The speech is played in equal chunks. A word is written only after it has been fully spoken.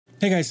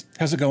Hey guys,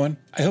 how's it going?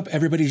 I hope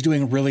everybody's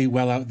doing really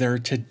well out there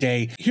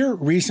today. Here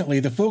recently,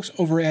 the folks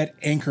over at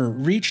Anker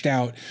reached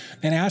out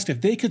and asked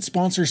if they could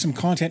sponsor some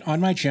content on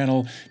my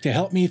channel to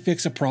help me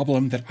fix a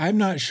problem that I'm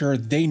not sure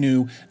they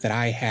knew that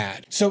I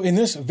had. So in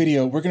this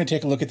video, we're going to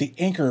take a look at the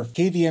Anker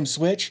KVM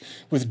Switch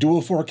with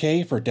dual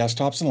 4K for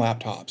desktops and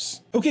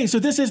laptops. Okay, so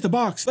this is the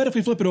box, but if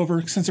we flip it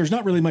over, since there's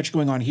not really much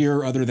going on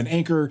here other than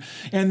Anker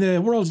and the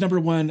world's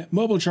 #1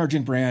 mobile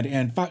charging brand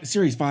and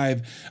Series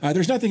 5,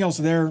 there's nothing else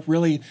there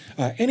really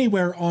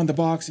anywhere on the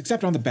box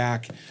except on the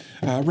back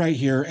right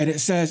here, and it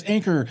says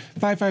Anker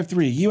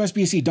 553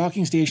 USB-C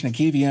docking station and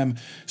KVM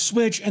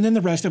switch, and then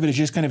the rest of it is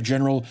just kind of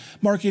general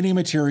marketing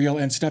material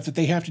and stuff that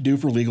they have to do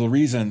for legal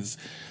reasons.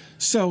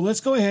 So let's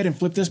go ahead and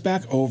flip this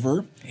back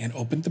over and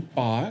open the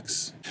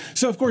box.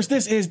 So of course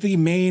this is the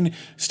main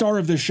star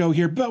of the show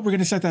here, but we're going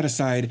to set that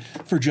aside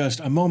for just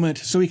a moment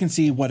so we can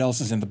see what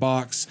else is in the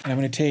box. And I'm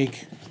going to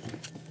take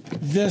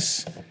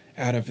this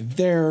out of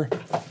there,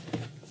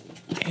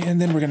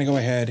 and then we're going to go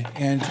ahead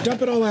and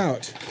dump it all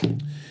out.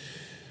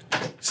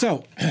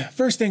 So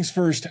first things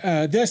first,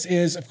 this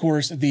is of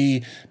course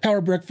the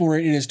power brick for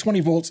it. It is 20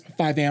 volts,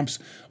 5 amps,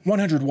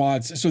 100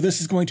 watts. So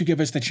this is going to give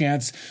us the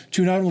chance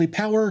to not only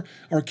power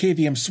our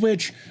KVM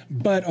switch,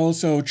 but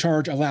also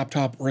charge a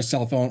laptop or a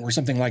cell phone or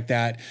something like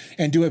that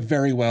and do it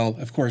very well.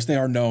 Of course, they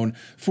are known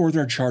for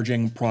their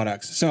charging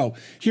products. So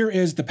here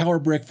is the power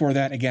brick for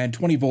that. Again,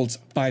 20 volts,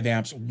 5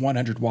 amps,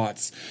 100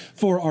 watts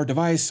for our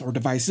device or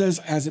devices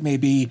as it may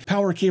be.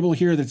 Power cable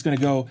here that's going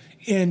to go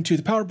into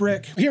the power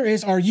brick. Here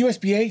is our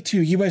USB-A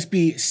to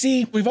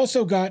USB-C. We've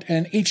also got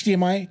an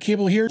HDMI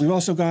cable here. We've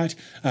also got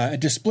a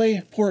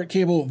DisplayPort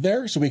cable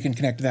there, so we can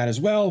connect to that as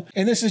well.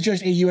 And this is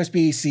just a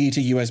USB-C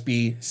to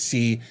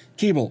USB-C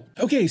cable.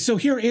 Okay, so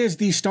here is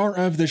the star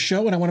of the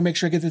show, and I want to make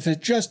sure I get this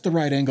at just the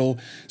right angle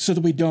so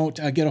that we don't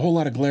get a whole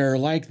lot of glare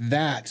like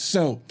that.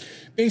 So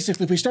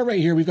basically, if we start right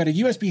here, we've got a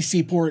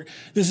USB-C port.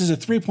 This is a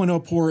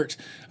 3.0 port.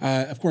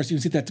 Of course, you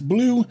can see that's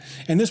blue.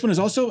 And this one is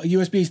also a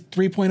USB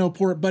 3.0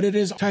 port, but it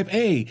is type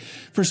A.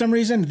 For some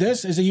reason,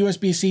 this is a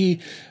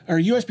USB-C or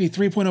USB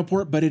 3.0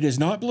 port, but it is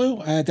not blue.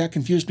 That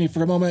confused me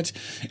for a moment.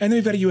 And then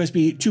we've got a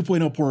USB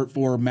 2.0 port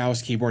for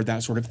mouse, keyboard,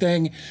 that sort of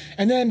thing.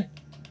 And then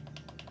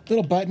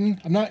little button.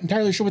 I'm not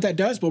entirely sure what that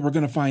does, but we're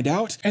going to find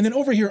out. And then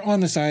over here on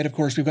the side, of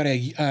course, we've got a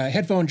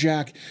headphone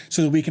jack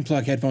so that we can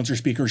plug headphones or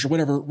speakers or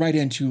whatever right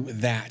into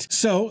that.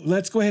 So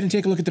let's go ahead and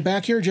take a look at the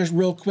back here just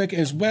real quick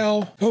as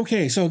well.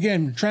 Okay, so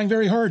again, trying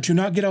very hard to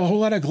not get a whole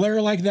lot of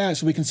glare like that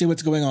so we can see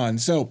what's going on.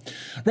 So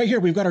right here,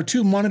 we've got our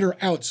 2 monitor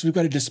outs. We've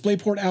got a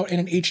DisplayPort out and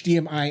an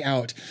HDMI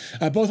out.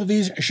 Both of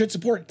these should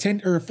support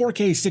 10 or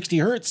 4K 60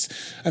 hertz.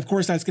 Of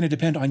course, that's going to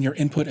depend on your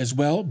input as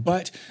well,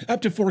 but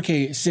up to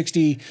 4K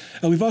 60.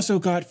 We've also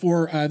got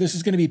for this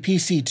is going to be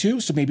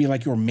PC2, so maybe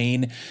like your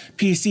main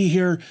PC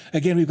here.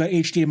 Again, we've got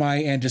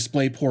HDMI and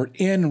DisplayPort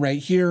in right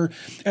here,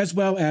 as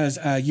well as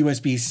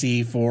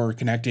USB-C for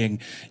connecting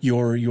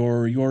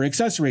your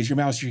accessories, your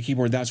mouse, your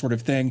keyboard, that sort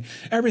of thing.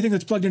 Everything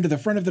that's plugged into the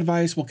front of the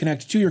device will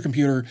connect to your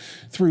computer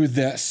through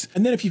this.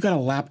 And then if you've got a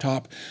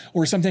laptop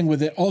or something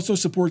with it also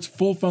supports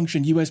full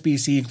function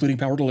USB-C, including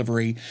power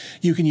delivery,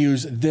 you can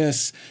use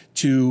this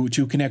to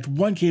connect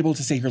one cable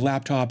to say your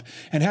laptop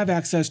and have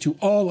access to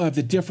all of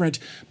the different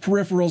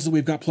peripherals that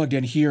we've got plugged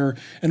in here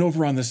and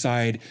over on the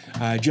side,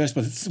 just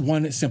with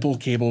one simple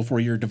cable for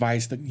your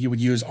device that you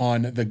would use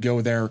on the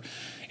go there.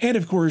 And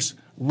of course,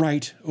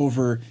 right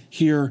over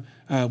here,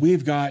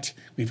 we've got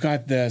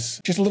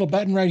this, just a little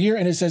button right here,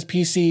 and it says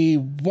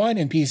PC1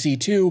 and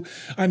PC2.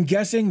 I'm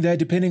guessing that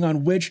depending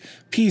on which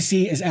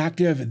PC is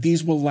active,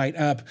 these will light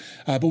up,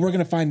 but we're going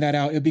to find that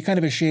out. It'd be kind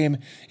of a shame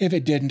if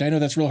it didn't. I know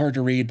that's real hard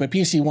to read, but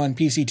PC1,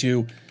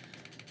 PC2,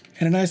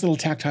 and a nice little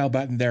tactile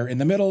button there in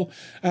the middle,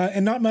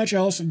 and not much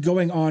else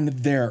going on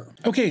there.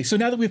 Okay, so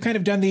now that we've kind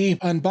of done the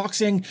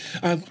unboxing,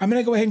 I'm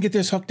gonna go ahead and get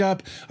this hooked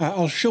up.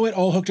 I'll show it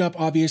all hooked up,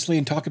 obviously,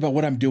 and talk about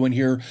what I'm doing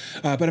here,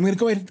 but I'm gonna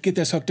go ahead and get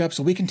this hooked up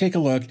so we can take a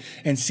look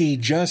and see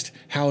just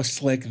how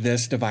slick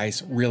this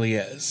device really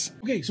is.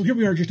 Okay, so here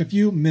we are just a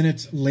few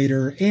minutes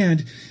later,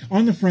 and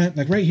on the front,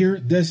 like right here,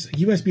 this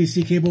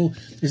USB-C cable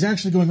is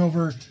actually going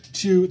over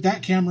to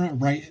that camera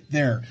right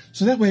there.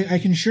 So that way I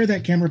can share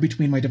that camera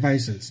between my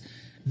devices.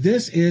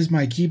 This is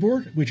my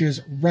keyboard, which is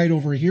right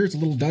over here. It's a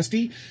little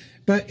dusty,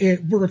 but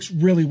it works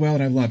really well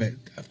and I love it.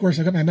 Of course,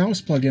 I got my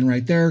mouse plugged in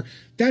right there.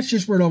 That's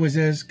just where it always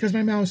is because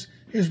my mouse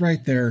is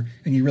right there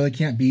and you really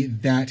can't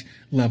beat that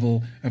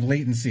level of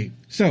latency.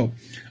 So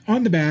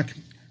on the back,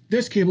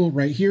 this cable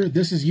right here,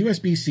 this is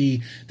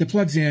USB-C that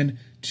plugs in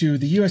to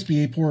the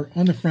USB-A port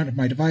on the front of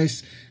my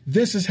device.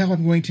 This is how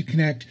I'm going to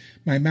connect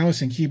my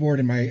mouse and keyboard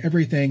and my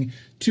everything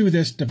to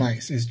this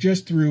device, is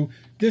just through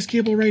this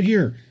cable right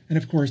here. And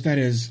of course, that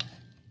is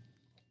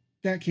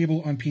that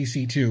cable on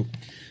PC2.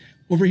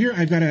 Over here,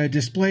 I've got a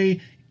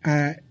display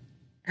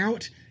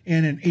out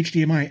and an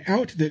HDMI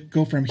out that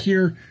go from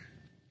here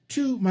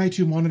to my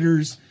 2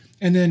 monitors.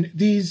 And then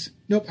these,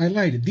 nope, I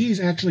lied. These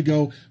actually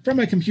go from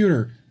my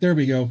computer. There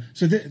we go.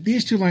 So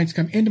these two lines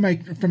come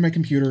from my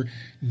computer.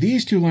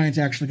 These two lines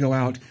actually go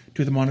out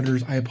to the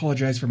monitors. I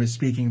apologize for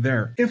misspeaking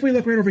there. If we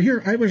look right over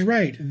here, I was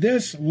right.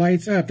 This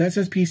lights up. That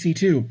says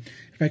PC2.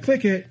 If I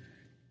click it,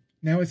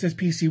 now it says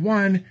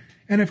PC1.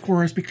 And of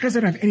course, because I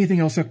don't have anything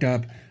else hooked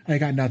up, I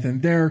got nothing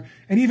there.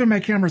 And even my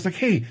camera's like,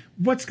 hey,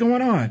 what's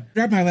going on?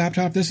 Grab my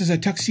laptop. This is a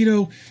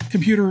Tuxedo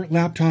computer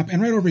laptop.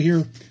 And right over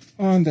here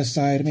on the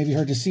side, it may be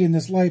hard to see in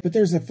this light, but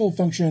there's a full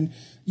function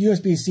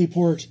USB-C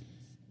port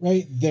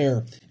right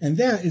there. And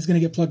that is going to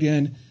get plugged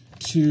in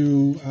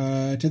to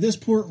this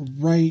port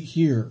right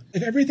here.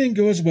 If everything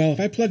goes well, if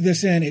I plug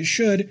this in, it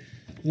should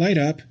light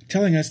up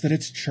telling us that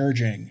it's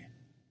charging.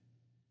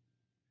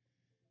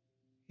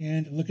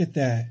 And look at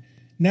that.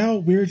 Now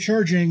we're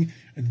charging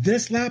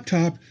this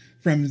laptop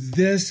from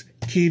this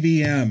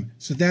KVM.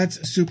 So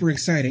that's super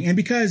exciting. And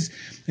because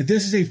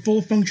this is a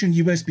full function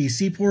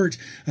USB-C port,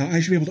 I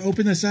should be able to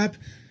open this up,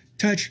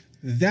 touch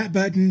that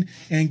button,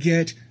 and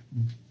get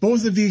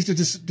both of these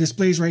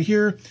displays right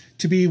here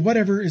to be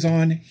whatever is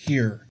on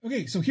here.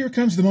 Okay, so here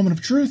comes the moment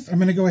of truth. I'm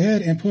gonna go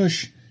ahead and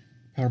push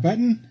power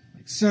button,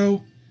 like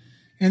so.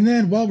 And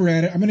then while we're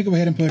at it, I'm gonna go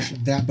ahead and push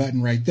that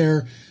button right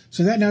there.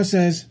 So that now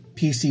says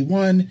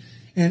PC1,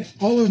 and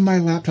all of my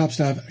laptop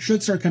stuff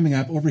should start coming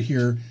up over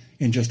here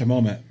in just a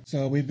moment.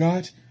 So we've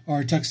got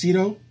our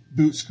Tuxedo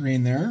boot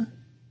screen there.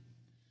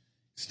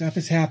 Stuff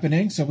is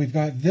happening. So we've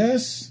got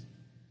this,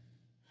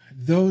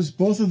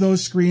 both of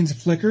those screens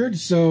flickered.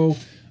 So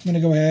I'm going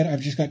to go ahead.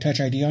 I've just got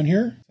Touch ID on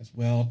here. It says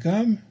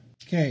welcome.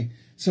 Okay.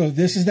 So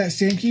this is that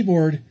same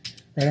keyboard,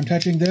 right? I'm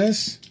touching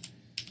this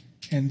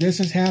and this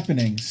is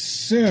happening.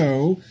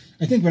 So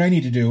I think what I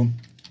need to do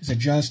is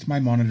adjust my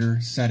monitor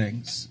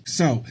settings.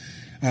 So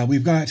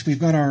we've got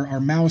our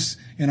mouse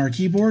and our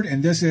keyboard,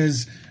 and this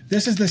is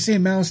the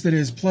same mouse that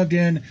is plugged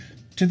in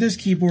to this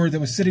keyboard that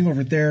was sitting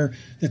over there,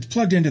 that's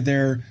plugged into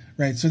there,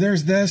 right? So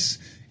there's this,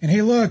 and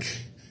hey, look,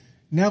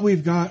 now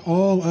we've got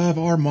all of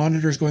our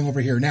monitors going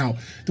over here. Now,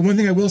 the one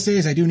thing I will say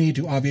is I do need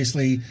to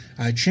obviously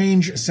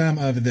change some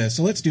of this.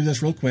 So let's do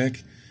this real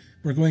quick.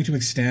 We're going to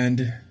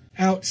extend.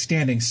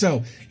 Outstanding.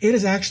 So it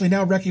is actually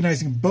now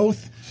recognizing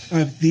both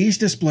of these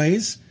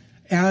displays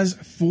as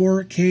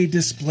 4K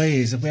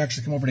displays. If we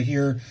actually come over to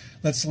here,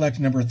 let's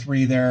select number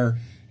 3 there,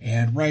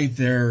 and right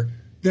there,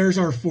 there's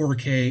our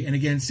 4K. And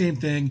again, same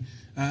thing.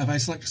 If I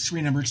select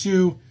screen number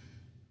 2,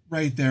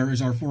 right there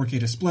is our 4K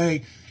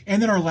display. And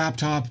then our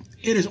laptop,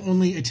 it is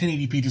only a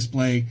 1080p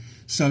display,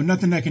 so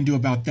nothing I can do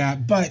about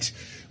that. But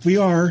we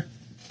are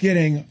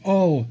getting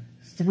all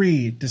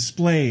 3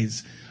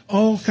 displays,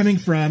 all coming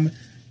from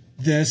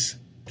this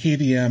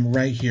KVM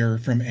right here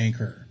from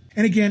Anker.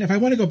 And again, if I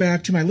want to go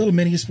back to my little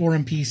minis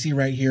forum PC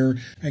right here,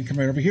 I can come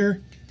right over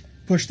here,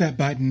 push that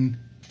button,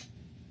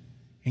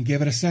 and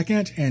give it a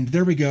second, and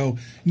there we go.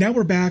 Now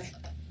we're back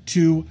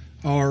to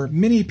our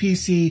mini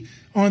PC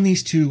on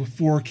these 2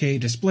 4K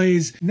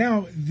displays.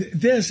 Now,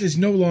 this is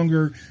no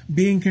longer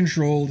being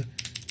controlled,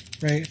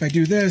 right? If I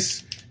do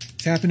this,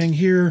 it's happening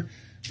here,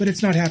 but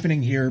it's not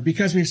happening here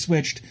because we've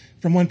switched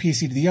from one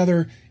PC to the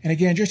other. And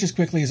again, just as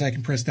quickly as I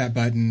can press that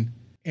button,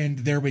 and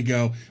there we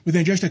go.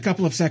 Within just a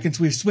couple of seconds,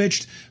 we've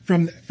switched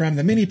from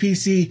the mini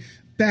PC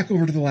back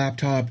over to the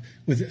laptop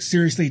with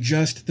seriously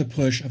just the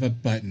push of a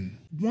button.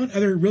 One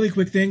other really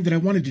quick thing that I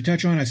wanted to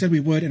touch on, I said we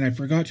would, and I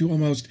forgot to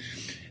almost.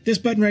 This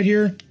button right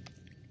here,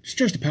 it's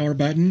just a power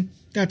button.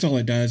 That's all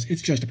it does.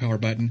 It's just a power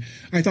button.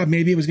 I thought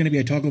maybe it was going to be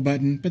a toggle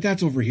button, but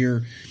that's over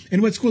here.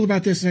 And what's cool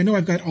about this is I know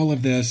I've got all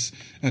of this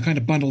kind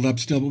of bundled up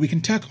still, but we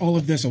can tuck all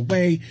of this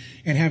away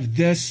and have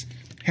this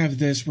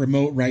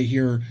remote right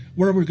here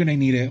where we're going to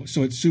need it.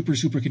 So it's super,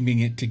 super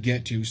convenient to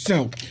get to.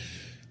 So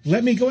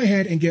let me go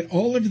ahead and get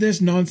all of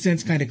this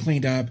nonsense kind of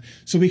cleaned up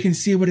so we can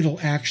see what it'll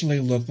actually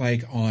look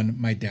like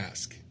on my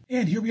desk.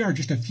 And here we are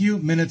just a few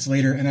minutes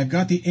later, and I've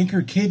got the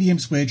Anker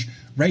KVM Switch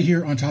right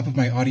here on top of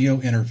my audio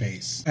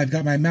interface. I've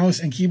got my mouse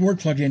and keyboard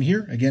plugged in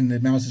here. Again, the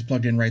mouse is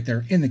plugged in right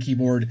there in the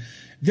keyboard.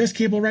 This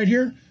cable right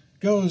here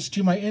goes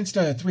to my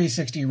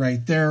Insta360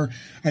 right there.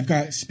 I've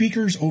got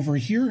speakers over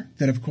here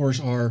that, of course,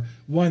 are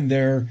one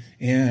there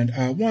and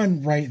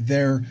one right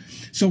there.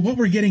 So what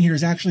we're getting here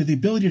is actually the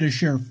ability to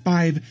share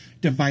 5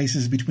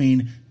 devices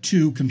between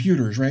 2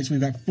 computers, right? So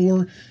we've got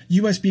 4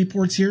 USB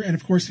ports here. And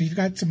of course, if you've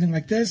got something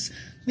like this,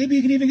 maybe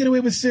you can even get away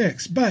with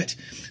 6. But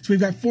so we've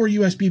got 4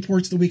 USB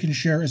ports that we can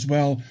share as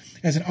well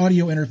as an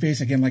audio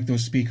interface, again, like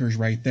those speakers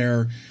right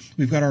there.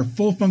 We've got our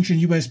full function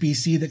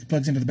USB-C that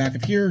plugs into the back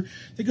of here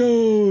that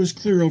goes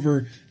clear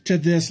over to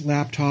this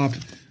laptop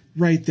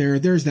right there.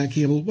 There's that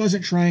cable.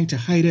 Wasn't trying to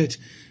hide it,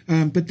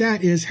 but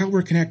that is how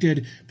we're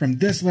connected from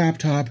this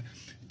laptop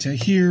to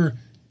here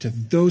to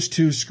those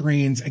 2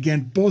 screens.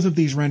 Again, both of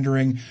these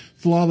rendering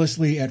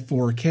flawlessly at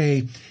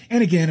 4K.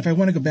 And again, if I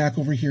want to go back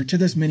over here to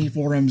this mini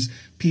forums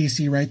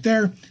PC right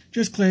there,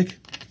 just click,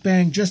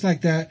 bang, just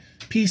like that,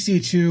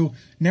 PC2.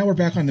 Now we're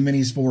back on the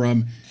minis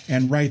forum.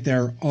 and right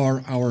there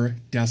are our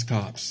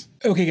desktops.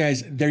 Okay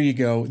guys, there you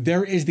go.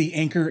 There is the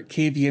Anker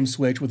KVM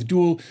Switch with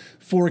dual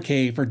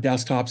 4K for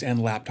desktops and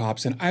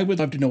laptops, and I would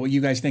love to know what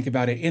you guys think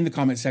about it in the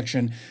comment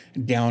section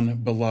down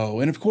below.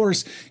 And of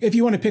course, if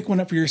you want to pick one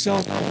up for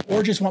yourself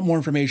or just want more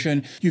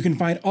information, you can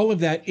find all of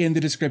that in the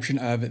description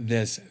of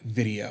this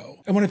video.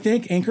 I want to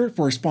thank Anker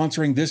for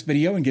sponsoring this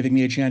video and giving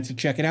me a chance to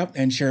check it out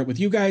and share it with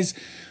you guys.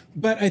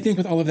 But I think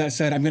with all of that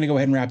said, I'm going to go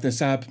ahead and wrap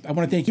this up. I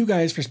want to thank you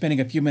guys for spending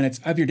a few minutes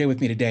of your day with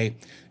me today,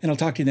 and I'll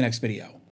talk to you in the next video.